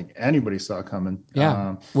I don't think anybody saw coming.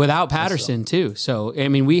 Yeah, without Patterson too. So I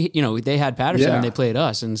mean, they had Patterson and they played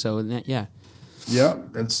us, and so yeah.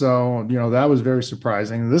 Yep. And so, you know, that was very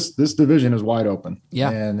surprising. This division is wide open. Yeah.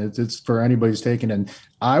 And it's for anybody's taking. And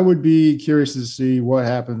I would be curious to see what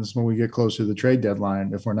happens when we get closer to the trade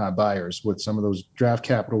deadline if we're not buyers with some of those draft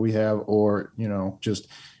capital we have, or, you know, just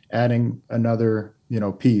adding another, you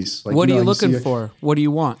know, piece. Like, what are you looking for? What do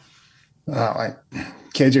you want?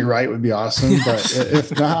 KJ Wright would be awesome, but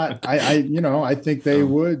if not, I think they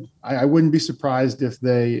would. I wouldn't be surprised if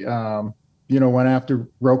they, went after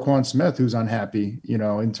Roquan Smith, who's unhappy, you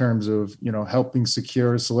know, in terms of, you know, helping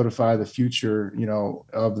solidify the future, you know,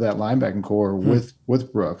 of that linebacking core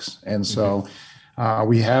with Brooks. And so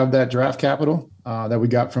we have that draft capital that we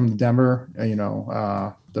got from Denver,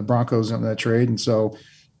 the Broncos in that trade. And so,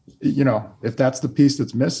 you know, if that's the piece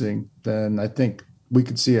that's missing, then I think we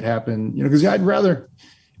could see it happen, you know, because I'd rather,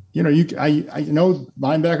 you know, I know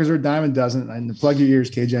linebackers are a dime a dozen, and plug your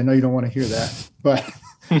ears, KJ. I know you don't want to hear that, but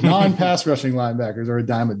non-pass rushing linebackers are a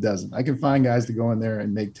dime a dozen. I can find guys to go in there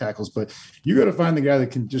and make tackles, but you got to find the guy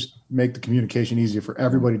that can just make the communication easier for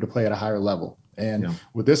everybody to play at a higher level. And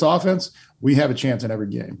with this offense, we have a chance in every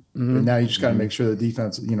game. And now you just got to make sure the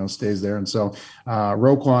defense, you know, stays there. And so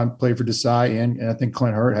Roquan played for Desai, and I think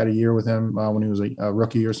Clint Hurt had a year with him when he was a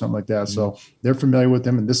rookie or something like that. So they're familiar with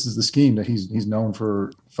him, and this is the scheme that he's known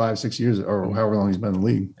for 5-6 years or however long he's been in the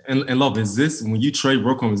league. And Love, is this, when you trade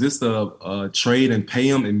Roquan, is this the trade and pay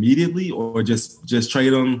him immediately, or just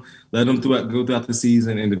trade him, let him go throughout the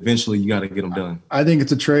season, and eventually you got to get him done? I think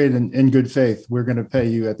it's a trade in good faith. We're going to pay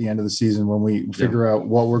you at the end of the season when we figure out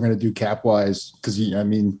what we're going to do cap wise. Because I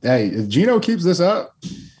mean, hey, if Geno keeps this up,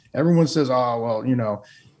 everyone says, "Oh, well, you know,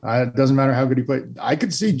 it doesn't matter how good he played." I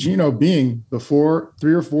could see Geno being the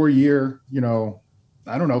 3 or 4 year, you know,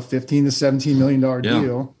 I don't know, $15 to $17 million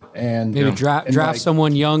deal. And maybe draft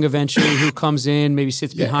someone young eventually who comes in, maybe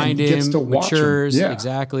sits behind him, matures.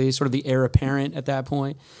 Exactly. Sort of the heir apparent at that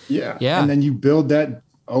point. Yeah. And then you build that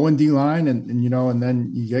O&D line and you know, and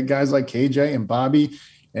then you get guys like KJ and Bobby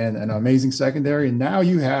and an amazing secondary. And now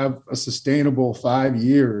you have a sustainable 5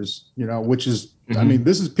 years, you know, which is, I mean,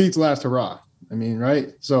 this is Pete's last hurrah. I mean,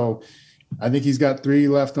 right. So I think he's got 3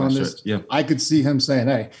 left on this. Yeah. I could see him saying,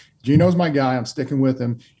 "Hey, Geno's my guy. I'm sticking with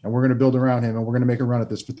him, and we're going to build around him, and we're going to make a run at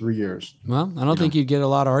this for 3 years." Well, I don't think you'd get a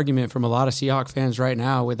lot of argument from a lot of Seahawk fans right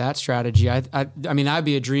now with that strategy. I mean, that'd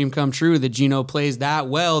be a dream come true that Geno plays that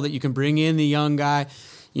well that you can bring in the young guy,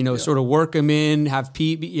 you know, sort of work him in, have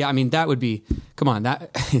Pete. Yeah, I mean, that would be, come on.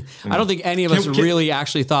 That I don't think any of us really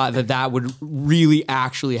actually thought that would really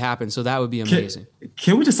actually happen. So that would be amazing.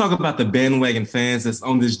 Can we just talk about the bandwagon fans that's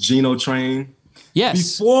on this Geno train?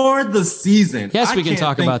 Yes. Before the season. Yes, we can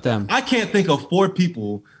talk about them. I can't think of 4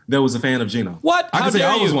 people that was a fan of Geno. What? I can say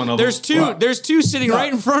I was one of them. There's two sitting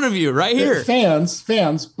right in front of you, right here.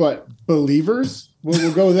 Fans, but believers.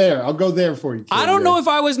 We'll go there. I'll go there for you. I don't know if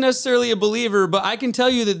I was necessarily a believer, but I can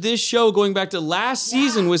tell you that this show, going back to last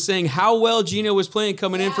season, was saying how well Geno was playing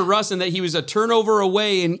coming in for Russ, and that he was a turnover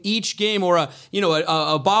away in each game, or a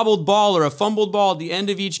bobbled ball or a fumbled ball at the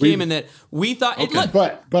end of each game, and that we thought.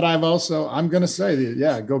 But I'm going to say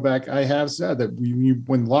that go back. I have said that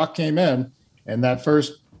when Locke came in and that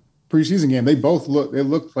first preseason game, they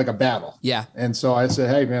looked like a battle. Yeah, and so I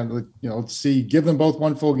said, hey man, let's see, give them both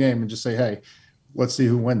one full game and just say, hey, let's see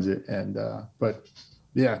who wins it. And but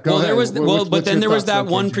Yeah. Go Well, ahead. there was What's but then your there was thoughts, that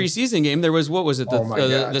though, one KJ? preseason game. There was what was it Oh my God.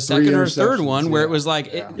 the 3 second or third interceptions, one where yeah. it was like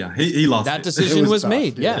he lost that it. decision It was was tough.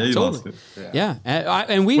 made. Yeah, Yeah, he lost totally. it. Yeah,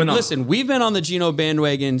 and we Well, no. listen. We've been on the Geno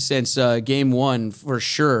bandwagon since game one for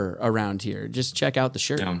sure around here. Just check out the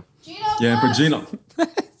shirt. Yeah. Gino Yeah, and for Plus. Gino.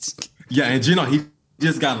 Yeah, and Gino, he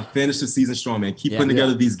just got to finish the season strong, man. Keep Yeah. putting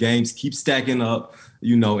together Yeah. these games, keep stacking up,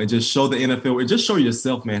 and just show the NFL and just show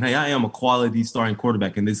yourself, man. Hey, I am a quality starting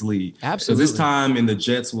quarterback in this league. Absolutely. Because this time in the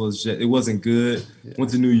Jets it wasn't good. Went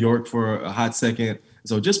to New York for a hot second.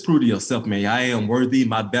 So just prove to yourself, man. I am worthy.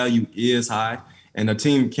 My value is high, and the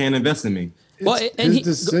team can invest in me. Well, and His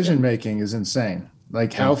decision making is insane.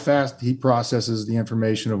 Like how fast he processes the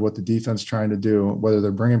information of what the defense trying to do, whether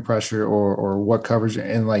they're bringing pressure or what coverage,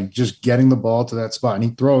 and like just getting the ball to that spot. And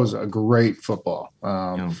he throws a great football.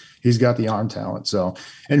 He's got the arm talent. So,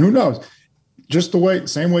 and who knows? Just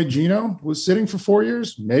same way Geno was sitting for 4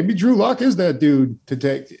 years. Maybe Drew Lock is that dude to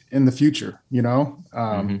take in the future.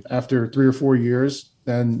 After 3 or 4 years,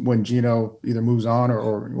 then when Geno either moves on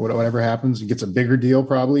or whatever happens, he gets a bigger deal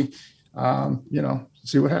probably.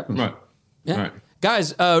 See what happens. Right. Yeah. Right.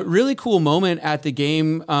 Guys, a really cool moment at the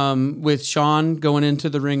game with Sean going into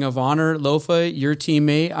the Ring of Honor. Lofa, your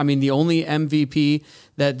teammate, I mean, the only MVP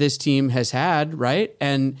that this team has had, right?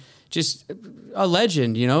 And just a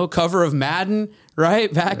legend, cover of Madden,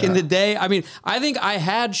 right? Back in the day. I mean, I think I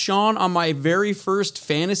had Sean on my very first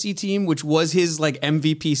fantasy team, which was his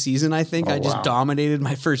MVP season, I think. I just dominated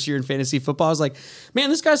my first year in fantasy football. I was like, man,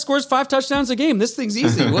 this guy scores 5 touchdowns a game. This thing's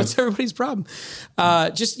easy. What's everybody's problem?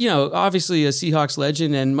 Obviously a Seahawks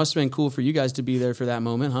legend, and must have been cool for you guys to be there for that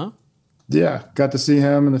moment, huh? Yeah, got to see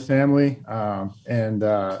him and the family, I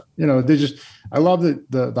love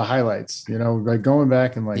the highlights. Like going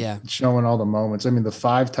back and showing all the moments. I mean, the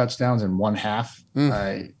 5 touchdowns in one half.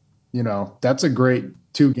 That's a great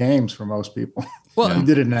 2 games for most people. Well, he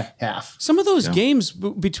did it in a half. Some of those games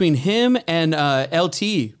between him and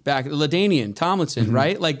LT back, LaDainian Tomlinson,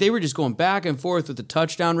 right? Like they were just going back and forth with the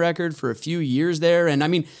touchdown record for a few years there, and I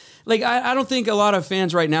mean. Like, I don't think a lot of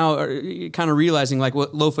fans right now are kind of realizing, like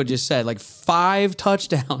what Lofa just said, like 5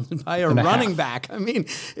 touchdowns by a running back. I mean,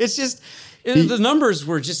 it's just, the numbers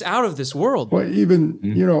were just out of this world. Well, even,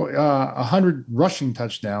 100 rushing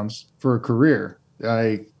touchdowns for a career.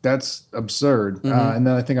 Like, that's absurd. And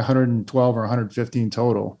then I think 112 or 115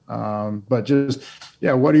 total. But just,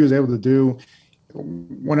 what he was able to do.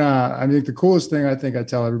 I think the coolest thing I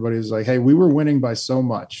tell everybody is like, hey, we were winning by so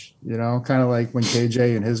much, kind of like when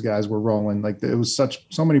KJ and his guys were rolling. Like it was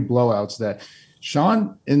so many blowouts that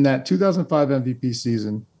Sean in that 2005 MVP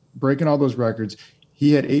season, breaking all those records,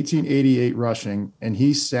 he had 1888 rushing, and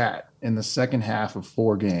he sat in the second half of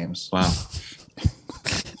 4 games. Wow.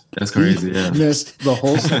 That's crazy. He missed the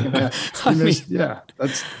whole second half.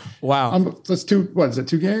 That's wow. That's 2. What is it?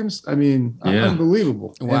 2 games? I mean,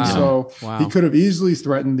 unbelievable. Wow. And so he could have easily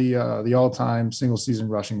threatened the all-time single season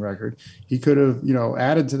rushing record. He could have,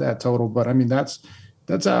 added to that total. But I mean, that's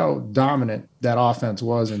how dominant that offense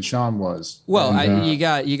was, and Sean was. Well, you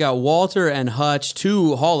got Walter and Hutch,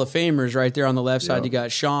 2 Hall of Famers right there on the left side. You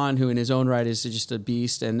got Sean, who in his own right is just a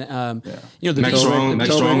beast, and the Max Strong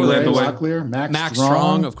led the way. Locklear, Max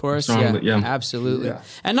Strong, of course. Strong, Absolutely. Yeah.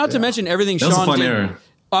 And not to mention everything That was Sean a fun did. era.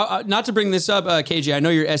 Not to bring this up, KJ, I know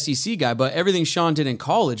you're SEC guy, but everything Sean did in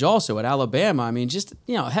college also at Alabama, I mean, just,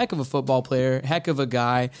 heck of a football player, heck of a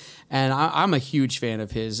guy, and I'm a huge fan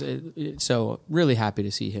of his, so really happy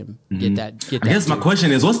to see him get that. I guess my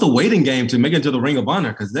question is, what's the waiting game to make it to the Ring of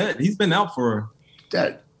Honor? Because he's been out for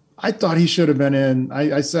that. I thought he should have been in.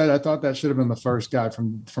 I thought that should have been the first guy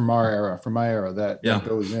from my era that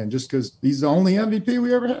goes in, just because he's the only MVP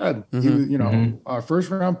we ever had. He was, our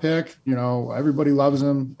first round pick. Everybody loves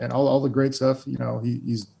him and all the great stuff.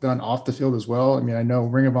 He's done off the field as well. I mean, I know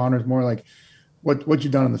Ring of Honor is more like what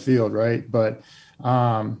you've done on the field, right? But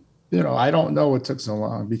I don't know what took so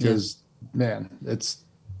long because man, it's.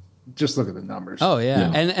 Just look at the numbers. Oh,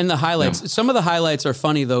 yeah. And the highlights. Yeah. Some of the highlights are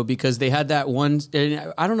funny, though, because they had that one.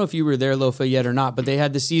 I don't know if you were there, Lofa, yet or not, but they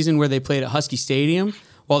had the season where they played at Husky Stadium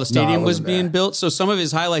while the stadium was being built. So some of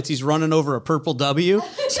his highlights, he's running over a purple W.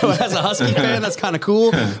 So as a Husky fan, that's kind of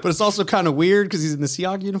cool, but it's also kind of weird because he's in the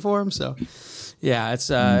Seahawks uniform. So, yeah, it's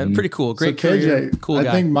pretty cool. Great career. KJ, cool guy.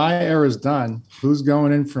 I think my era's done. Who's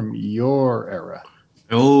going in from your era?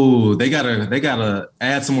 Oh, they gotta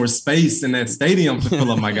add some more space in that stadium to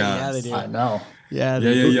fill up my guys. Yeah, they do. I know.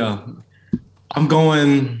 Yeah. I'm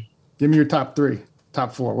going. Give me your top 3,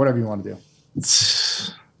 top 4, whatever you want to do.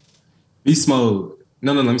 Beast mode.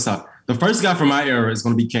 No, let me stop. The first guy from my era is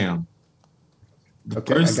going to be Cam. I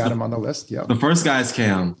got him on the list. Yeah. The first guy is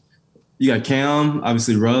Cam. You got Cam,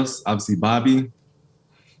 obviously Russ, obviously Bobby.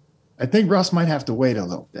 I think Russ might have to wait a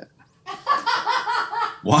little bit.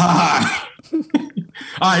 Why? All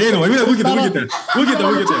right. Anyway, we'll get there. We'll get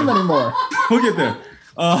there. Anymore. We'll get there.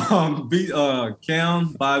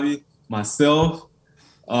 Cam, Bobby, myself,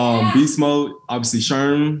 Beast Mode, obviously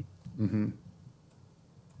Sherm,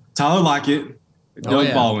 Tyler Lockett,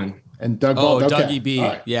 Doug Baldwin. And Doug Baldwin. Okay. Dougie B.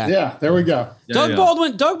 Right. Yeah. Yeah, there we go. Doug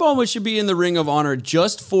Baldwin should be in the Ring of Honor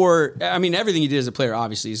just for, I mean, everything he did as a player,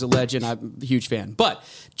 obviously. He's a legend. I'm a huge fan. But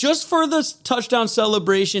just for the touchdown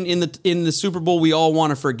celebration in the Super Bowl we all want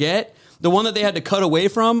to forget, the one that they had to cut away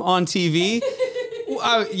from on TV,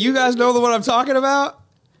 you guys know the one I'm talking about?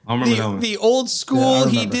 I remember that one. The old school,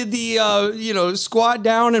 he did the, squat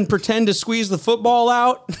down and pretend to squeeze the football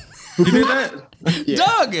out. Who did that? Yeah.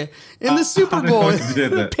 Doug in the Super Bowl,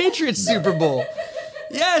 the Patriots Super Bowl.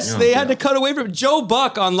 Yes, they had to cut away from Joe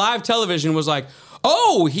Buck on live television was like,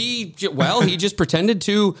 oh, he just pretended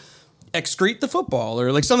to excrete the football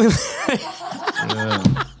or like something.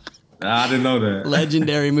 I didn't know that.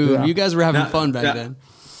 Legendary move. Yeah. You guys were having fun back then.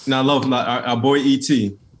 Now, love our boy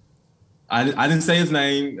E.T. I didn't say his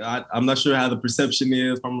name. I'm not sure how the perception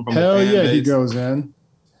is from Hell the fan yeah, base. he goes in.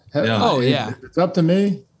 It's up to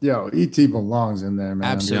me. Yo, E.T. belongs in there,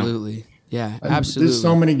 man. Absolutely. Yeah, absolutely. There's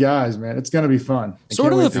so many guys, man. It's going to be fun.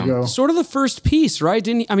 Sort of the first piece, right?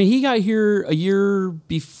 He got here a year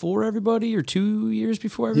before everybody or 2 years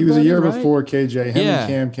before everybody? He was a year right? before KJ. Him and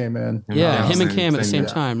Cam came in. Yeah, him and Cam at the same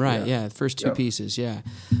time, right. Yeah, the first two pieces, yeah.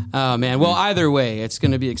 Man, well, either way, it's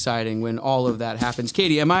going to be exciting when all of that happens.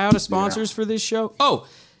 Katie, am I out of sponsors for this show? Oh,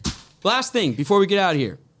 last thing before we get out of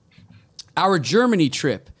here. Our Germany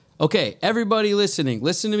trip. Okay, everybody listening,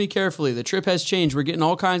 listen to me carefully. The trip has changed. We're getting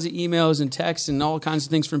all kinds of emails and texts and all kinds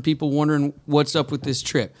of things from people wondering what's up with this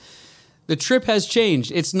trip. The trip has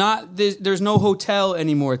changed. It's not, there's no hotel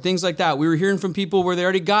anymore, things like that. We were hearing from people where they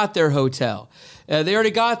already got their hotel. They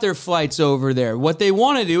already got their flights over there. What they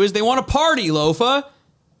want to do is they want to party, Lofa.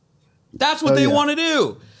 That's what they want to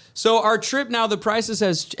do. So our trip now, the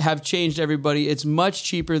prices have changed, everybody. It's much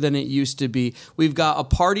cheaper than it used to be. We've got a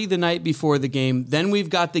party the night before the game. Then we've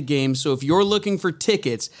got the game. So if you're looking for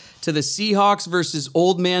tickets to the Seahawks versus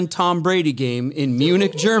Old Man Tom Brady game in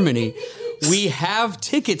Munich, Germany, we have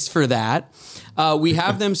tickets for that. We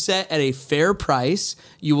have them set at a fair price.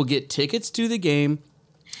 You will get tickets to the game.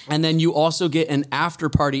 And then you also get an after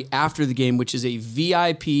party after the game, which is a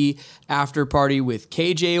VIP after party with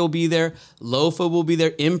KJ will be there. Lofa will be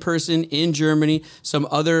there in person in Germany. Some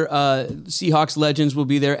other Seahawks legends will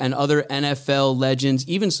be there and other NFL legends.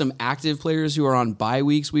 Even some active players who are on bye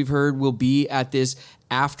weeks, we've heard, will be at this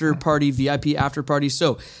after party, VIP after party.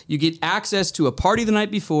 So you get access to a party the night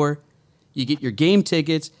before. You get your game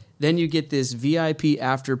tickets. Then you get this VIP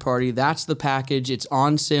after party. That's the package. It's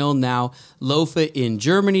on sale now.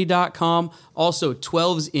 Lofaingermany.com. Also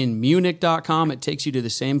 12sinmunich.com. It takes you to the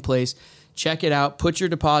same place. Check it out. Put your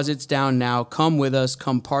deposits down now. Come with us.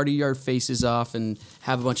 Come party our faces off and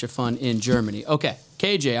have a bunch of fun in Germany. Okay,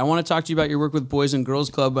 KJ, I want to talk to you about your work with Boys and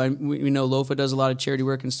Girls Club. We know Lofa does a lot of charity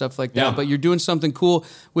work and stuff like that, but you're doing something cool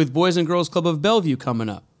with Boys and Girls Club of Bellevue coming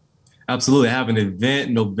up. Absolutely. I have an event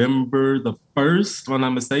November the 1st, if I'm not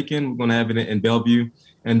mistaken. We're going to have it in Bellevue.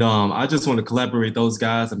 And I just want to collaborate with those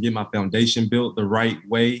guys and get my foundation built the right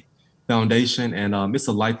way foundation. And it's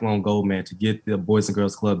a lifelong goal, man, to get the Boys and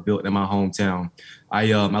Girls Club built in my hometown.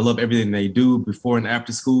 I love everything they do before and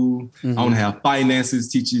after school. Mm-hmm. I want to have finances,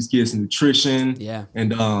 teach these kids nutrition. Yeah.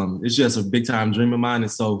 And it's just a big time dream of mine.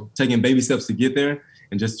 And so taking baby steps to get there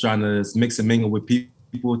and just trying to mix and mingle with people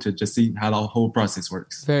to just see how the whole process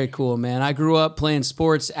works. Very cool, man. I grew up playing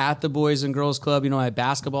sports at the Boys and Girls Club. You know, I had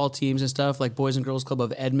basketball teams and stuff like Boys and Girls Club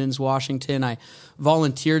of Edmonds, Washington. I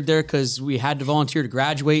volunteered there because we had to volunteer to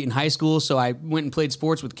graduate in high school. So I went and played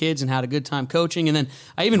sports with kids and had a good time coaching. And then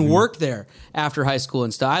I even worked there after high school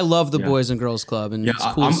and stuff. I love the Boys and Girls Club. And it's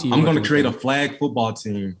cool to see you. I'm going to create a flag football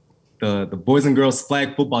team. The Boys and Girls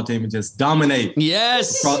flag football team and just dominate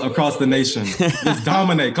across the nation. Just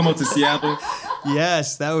dominate. Come up to Seattle.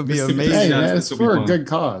 Yes, that would be amazing. Hey, man, it's for a good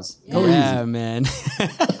cause. Yeah, man.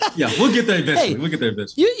 Yeah, we'll get there eventually. We'll get there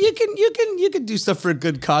eventually. You can do stuff for a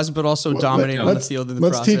good cause, but also dominate on the field in the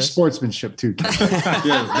process. Let's teach sportsmanship too.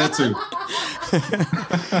 Yeah, that too.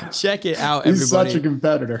 Check it out, everybody. He's such a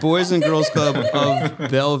competitor. Boys and Girls Club of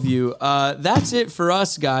Bellevue. That's it for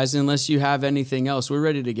us, guys, unless you have anything else. We're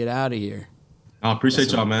ready to get out of here. I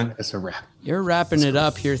appreciate y'all, man. It's a wrap. You're wrapping it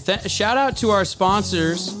up here. Shout out to our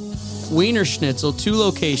sponsors, Wiener Schnitzel, 2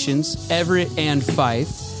 locations, Everett and Fife.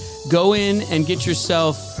 Go in and get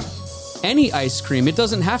yourself any ice cream. It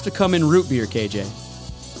doesn't have to come in root beer, KJ.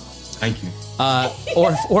 Thank you.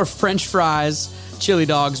 Or French fries. chili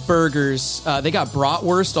dogs, burgers. They got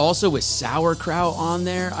bratwurst also with sauerkraut on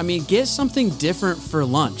there. I mean, get something different for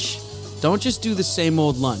lunch. Don't just do the same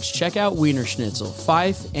old lunch. Check out Wiener Schnitzel,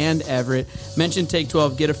 Fife and Everett. Mention Take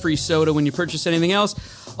 12, get a free soda when you purchase anything else.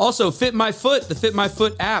 Also, Fit My Foot, the Fit My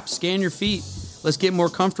Foot app. Scan your feet. Let's get more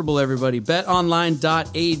comfortable, everybody.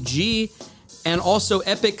 BetOnline.ag and also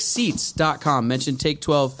EpicSeats.com. Mention Take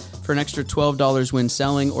 12 for an extra $12 when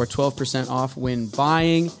selling or 12% off when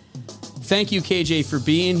buying. Thank you, KJ, for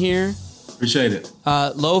being here. Appreciate it.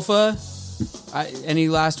 Lofa, any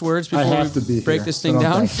last words before we break this thing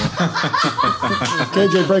down?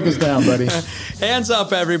 KJ, break us down, buddy. Hands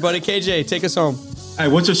up, everybody. KJ, take us home. Hey,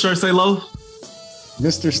 what's your shirt say, Lo?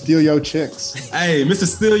 Mr. Steal Your Chicks. Hey, Mr.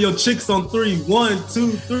 Steal Your Chicks on 3. 1,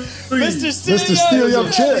 2, 3. Mr. Steal Your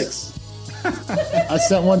Chicks. I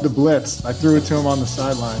sent one to Blitz. I threw it to him on the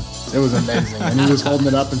sideline. It was amazing. And he was holding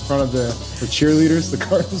it up in front of the cheerleaders, the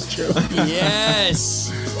Cardinals cheerleaders. Yes.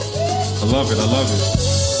 I love it.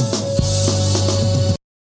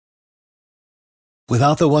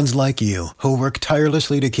 Without the ones like you, who work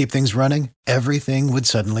tirelessly to keep things running, everything would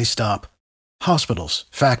suddenly stop. Hospitals,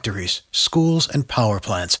 factories, schools, and power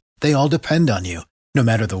plants, they all depend on you. No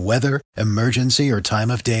matter the weather, emergency, or time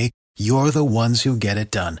of day, you're the ones who get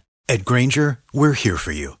it done. At Grainger, we're here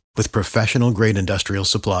for you with professional-grade industrial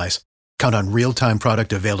supplies. Count on real-time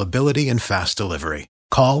product availability and fast delivery.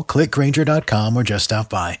 Call, click Grainger.com, or just stop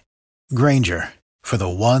by. Grainger, for the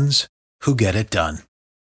ones who get it done.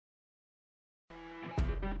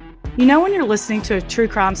 You know when you're listening to a true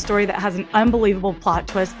crime story that has an unbelievable plot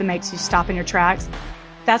twist that makes you stop in your tracks?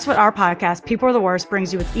 That's what our podcast, People Are the Worst,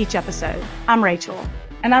 brings you with each episode. I'm Rachel.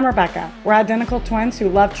 And I'm Rebecca. We're identical twins who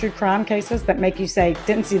love true crime cases that make you say,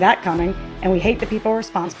 didn't see that coming, and we hate the people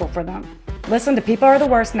responsible for them. Listen to People Are the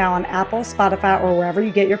Worst now on Apple, Spotify, or wherever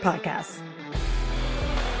you get your podcasts.